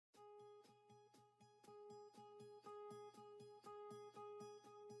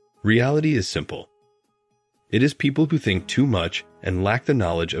Reality is simple. It is people who think too much and lack the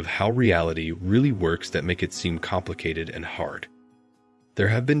knowledge of how reality really works that make it seem complicated and hard. There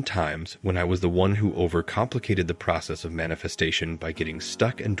have been times when I was the one who overcomplicated the process of manifestation by getting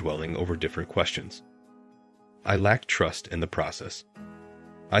stuck and dwelling over different questions. I lacked trust in the process.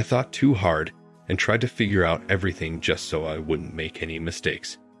 I thought too hard and tried to figure out everything just so I wouldn't make any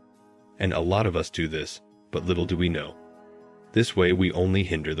mistakes. And a lot of us do this, but little do we know. This way we only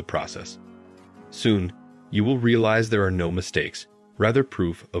hinder the process. Soon, you will realize there are no mistakes, rather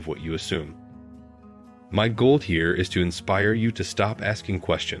proof of what you assume. My goal here is to inspire you to stop asking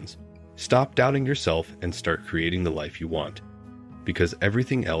questions, stop doubting yourself, and start creating the life you want. Because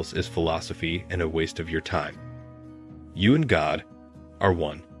everything else is philosophy and a waste of your time. You and God are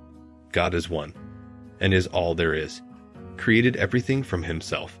one. God is one, and is all there is. Created everything from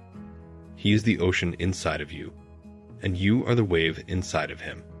Himself. He is the ocean inside of you, and you are the wave inside of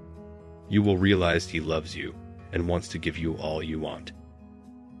Him. You will realize He loves you and wants to give you all you want.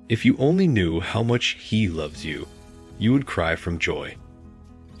 If you only knew how much He loves you, you would cry from joy.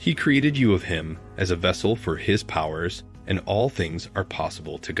 He created you of Him as a vessel for His powers, and all things are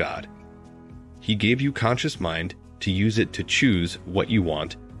possible to God. He gave you conscious mind to use it to choose what you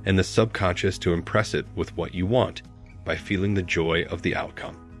want, and the subconscious to impress it with what you want, by feeling the joy of the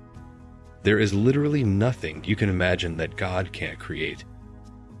outcome. There is literally nothing you can imagine that God can't create.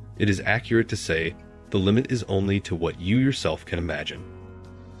 It is accurate to say the limit is only to what you yourself can imagine.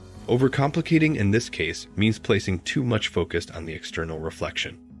 Overcomplicating in this case means placing too much focus on the external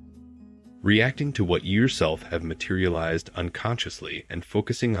reflection. Reacting to what you yourself have materialized unconsciously and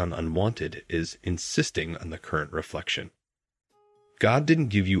focusing on unwanted is insisting on the current reflection. God didn't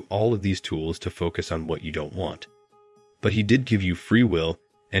give you all of these tools to focus on what you don't want, but He did give you free will,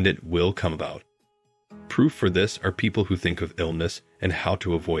 and it will come about. Proof for this are people who think of illness and how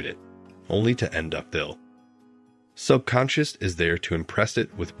to avoid it, only to end up ill. Subconscious is there to impress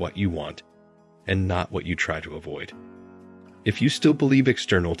it with what you want, and not what you try to avoid. If you still believe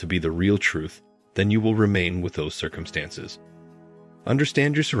external to be the real truth, then you will remain with those circumstances.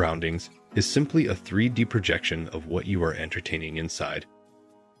 Understand your surroundings is simply a 3D projection of what you are entertaining inside.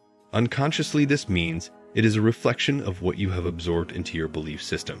 Unconsciously, this means it is a reflection of what you have absorbed into your belief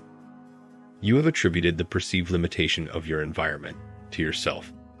system. You have attributed the perceived limitation of your environment to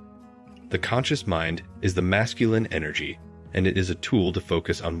yourself. The conscious mind is the masculine energy, and it is a tool to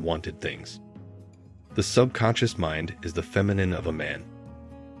focus on wanted things. The subconscious mind is the feminine of a man.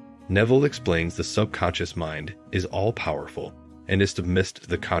 Neville explains the subconscious mind is all-powerful and is submissive to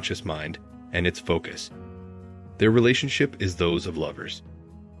the conscious mind and its focus. Their relationship is those of lovers.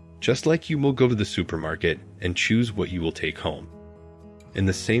 Just like you will go to the supermarket and choose what you will take home. In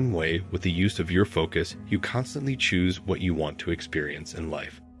the same way, with the use of your focus, you constantly choose what you want to experience in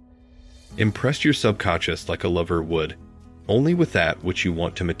life. Impress your subconscious like a lover would, only with that which you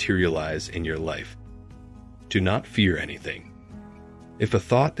want to materialize in your life. Do not fear anything. If a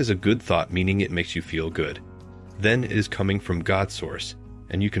thought is a good thought, meaning it makes you feel good, then it is coming from God's source,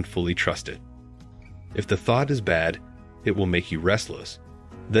 and you can fully trust it. If the thought is bad, it will make you restless,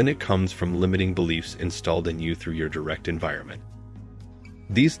 then it comes from limiting beliefs installed in you through your direct environment.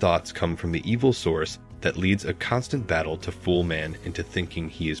 These thoughts come from the evil source that leads a constant battle to fool man into thinking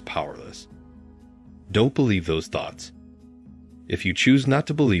he is powerless. Don't believe those thoughts. If you choose not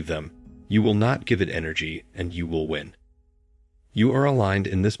to believe them, you will not give it energy and you will win. You are aligned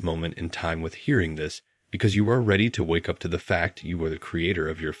in this moment in time with hearing this because you are ready to wake up to the fact you are the creator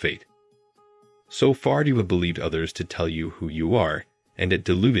of your fate. So far you have believed others to tell you who you are, and it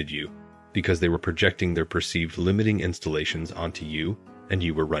deluded you because they were projecting their perceived limiting installations onto you and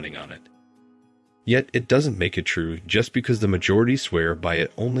you were running on it. Yet it doesn't make it true just because the majority swear by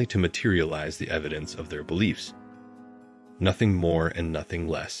it only to materialize the evidence of their beliefs. Nothing more and nothing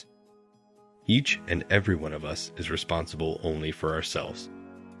less. Each and every one of us is responsible only for ourselves.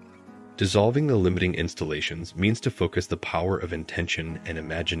 Dissolving the limiting installations means to focus the power of intention and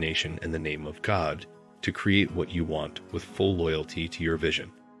imagination in the name of God to create what you want with full loyalty to your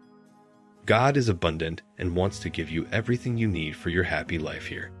vision. God is abundant and wants to give you everything you need for your happy life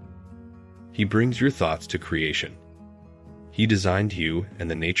here. He brings your thoughts to creation. He designed you and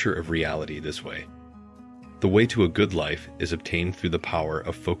the nature of reality this way. The way to a good life is obtained through the power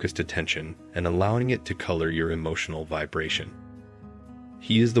of focused attention and allowing it to color your emotional vibration.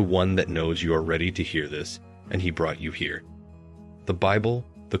 He is the one that knows you are ready to hear this, and He brought you here. The Bible,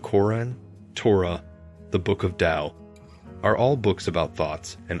 the Quran, Torah, the Book of Tao, are all books about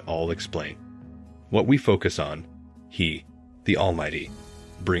thoughts and all explain. What we focus on, He, the Almighty,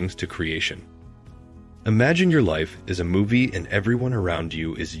 brings to creation. Imagine your life is a movie and everyone around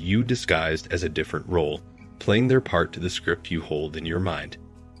you is you disguised as a different role, playing their part to the script you hold in your mind.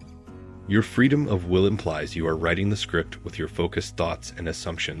 Your freedom of will implies you are writing the script with your focused thoughts and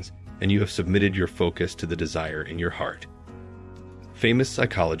assumptions, and you have submitted your focus to the desire in your heart. Famous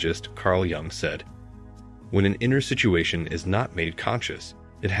psychologist Carl Jung said, "When an inner situation is not made conscious,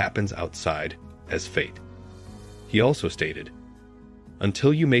 it happens outside as fate." He also stated,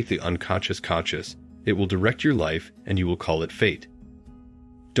 "Until you make the unconscious conscious, it will direct your life and you will call it fate."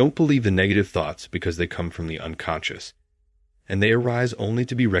 Don't believe the negative thoughts because they come from the unconscious, and they arise only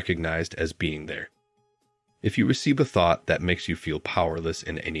to be recognized as being there. If you receive a thought that makes you feel powerless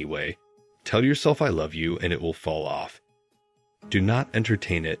in any way, tell yourself "I love you" and it will fall off. Do not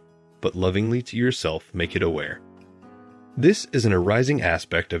entertain it, but lovingly to yourself make it aware. This is an arising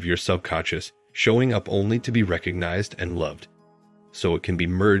aspect of your subconscious showing up only to be recognized and loved, so it can be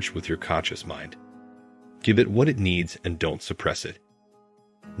merged with your conscious mind. Give it what it needs and don't suppress it.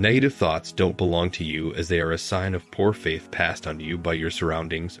 Negative thoughts don't belong to you, as they are a sign of poor faith passed on you by your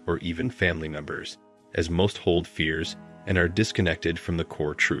surroundings or even family members, as most hold fears and are disconnected from the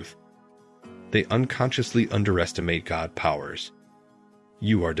core truth. They unconsciously underestimate God's powers.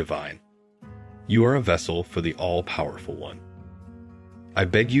 You are divine. You are a vessel for the all-powerful one. I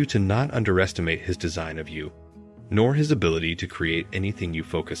beg you to not underestimate his design of you, nor his ability to create anything you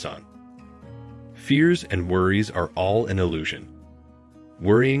focus on. Fears and worries are all an illusion.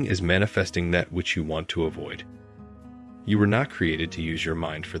 Worrying is manifesting that which you want to avoid. You were not created to use your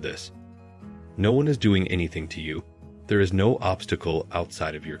mind for this. No one is doing anything to you. There is no obstacle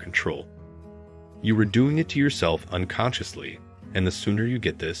outside of your control. You were doing it to yourself unconsciously, and the sooner you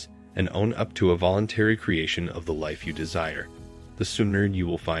get this and own up to a voluntary creation of the life you desire, the sooner you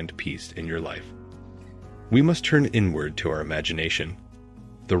will find peace in your life. We must turn inward to our imagination,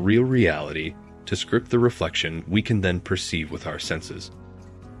 the real reality, to script the reflection we can then perceive with our senses.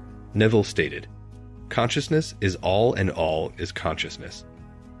 Neville stated, "Consciousness is all and all is consciousness."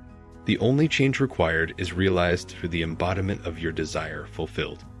 The only change required is realized through the embodiment of your desire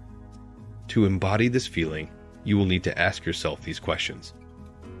fulfilled. To embody this feeling, you will need to ask yourself these questions.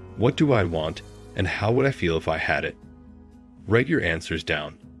 What do I want, and how would I feel if I had it? Write your answers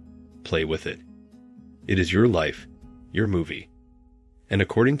down. Play with it. It is your life, your movie. And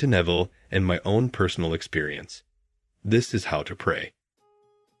according to Neville and my own personal experience, this is how to pray.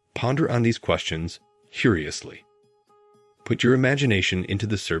 Ponder on these questions curiously. Put your imagination into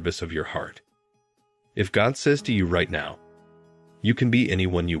the service of your heart. If God says to you right now, "You can be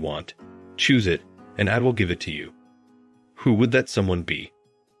anyone you want, choose it, and I will give it to you," who would that someone be?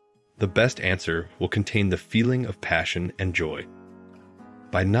 The best answer will contain the feeling of passion and joy.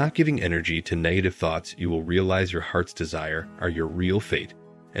 By not giving energy to negative thoughts, you will realize your heart's desire are your real fate,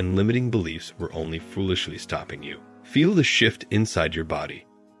 and limiting beliefs were only foolishly stopping you. Feel the shift inside your body.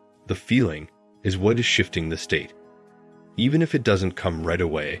 The feeling is what is shifting the state. Even if it doesn't come right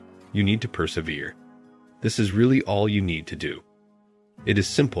away, you need to persevere. This is really all you need to do. It is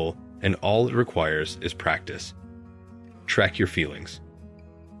simple, and all it requires is practice. Track your feelings.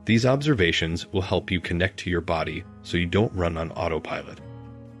 These observations will help you connect to your body so you don't run on autopilot.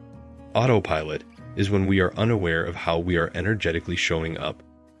 Autopilot is when we are unaware of how we are energetically showing up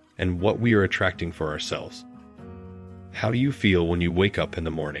and what we are attracting for ourselves. How do you feel when you wake up in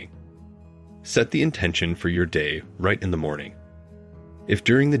the morning? Set the intention for your day right in the morning. If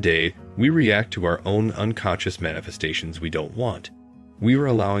during the day we react to our own unconscious manifestations we don't want, we are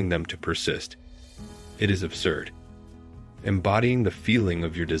allowing them to persist. It is absurd. Embodying the feeling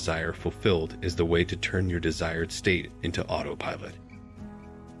of your desire fulfilled is the way to turn your desired state into autopilot.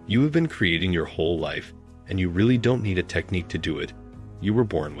 You have been creating your whole life, and you really don't need a technique to do it. You were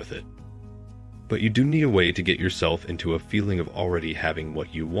born with it. But you do need a way to get yourself into a feeling of already having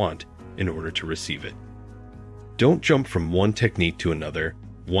what you want in order to receive it. Don't jump from one technique to another,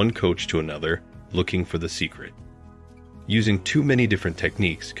 one coach to another, looking for the secret. Using too many different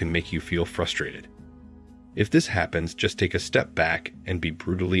techniques can make you feel frustrated. If this happens, just take a step back and be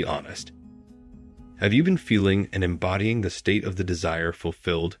brutally honest. Have you been feeling and embodying the state of the desire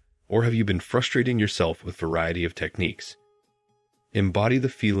fulfilled, or have you been frustrating yourself with a variety of techniques? Embody the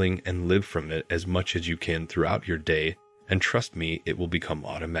feeling and live from it as much as you can throughout your day, and trust me, it will become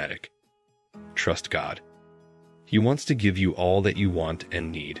automatic. Trust God. He wants to give you all that you want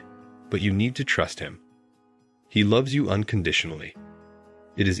and need, but you need to trust Him. He loves you unconditionally.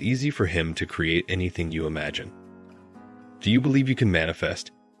 It is easy for Him to create anything you imagine. Do you believe you can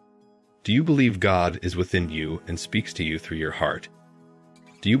manifest? Do you believe God is within you and speaks to you through your heart?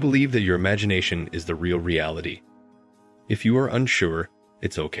 Do you believe that your imagination is the real reality? If you are unsure,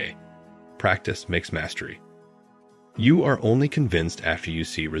 it's okay. Practice makes mastery. You are only convinced after you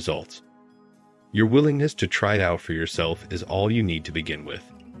see results. Your willingness to try it out for yourself is all you need to begin with.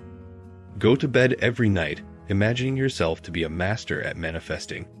 Go to bed every night imagining yourself to be a master at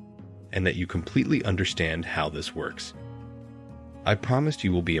manifesting, and that you completely understand how this works. I promise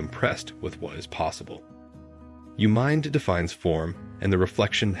you will be impressed with what is possible. Your mind defines form, and the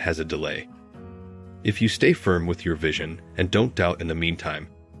reflection has a delay. If you stay firm with your vision and don't doubt in the meantime,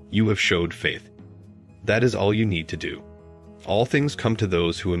 you have showed faith. That is all you need to do. All things come to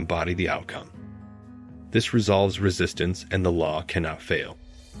those who embody the outcome. This resolves resistance, and the law cannot fail.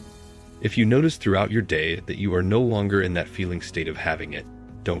 If you notice throughout your day that you are no longer in that feeling state of having it,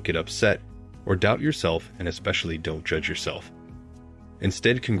 don't get upset or doubt yourself, and especially don't judge yourself.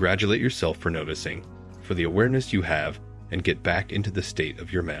 Instead, congratulate yourself for noticing, for the awareness you have, and get back into the state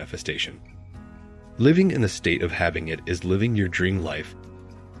of your manifestation. Living in the state of having it is living your dream life.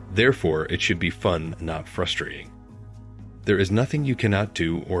 Therefore, it should be fun, not frustrating. There is nothing you cannot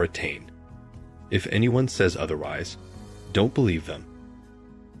do or attain. If anyone says otherwise, don't believe them.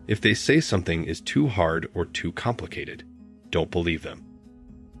 If they say something is too hard or too complicated, don't believe them.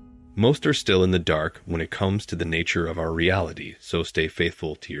 Most are still in the dark when it comes to the nature of our reality, so stay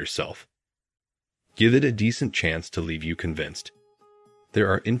faithful to yourself. Give it a decent chance to leave you convinced. There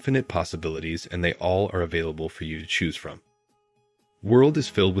are infinite possibilities, and they all are available for you to choose from. World is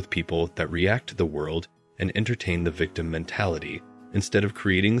filled with people that react to the world and entertain the victim mentality instead of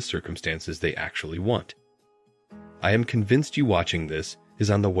creating the circumstances they actually want. I am convinced you watching this is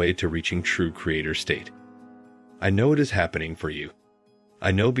on the way to reaching true creator state. I know it is happening for you.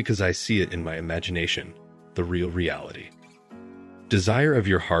 I know because I see it in my imagination, the real reality. Desire of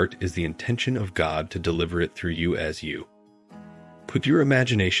your heart is the intention of God to deliver it through you as you. Put your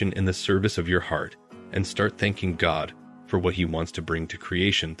imagination in the service of your heart and start thanking God for what He wants to bring to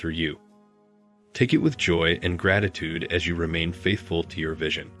creation through you. Take it with joy and gratitude as you remain faithful to your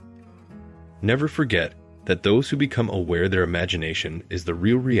vision. Never forget that those who become aware their imagination is the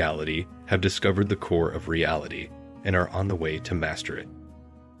real reality have discovered the core of reality and are on the way to master it.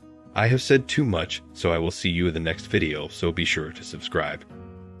 I have said too much, so I will see you in the next video, so be sure to subscribe.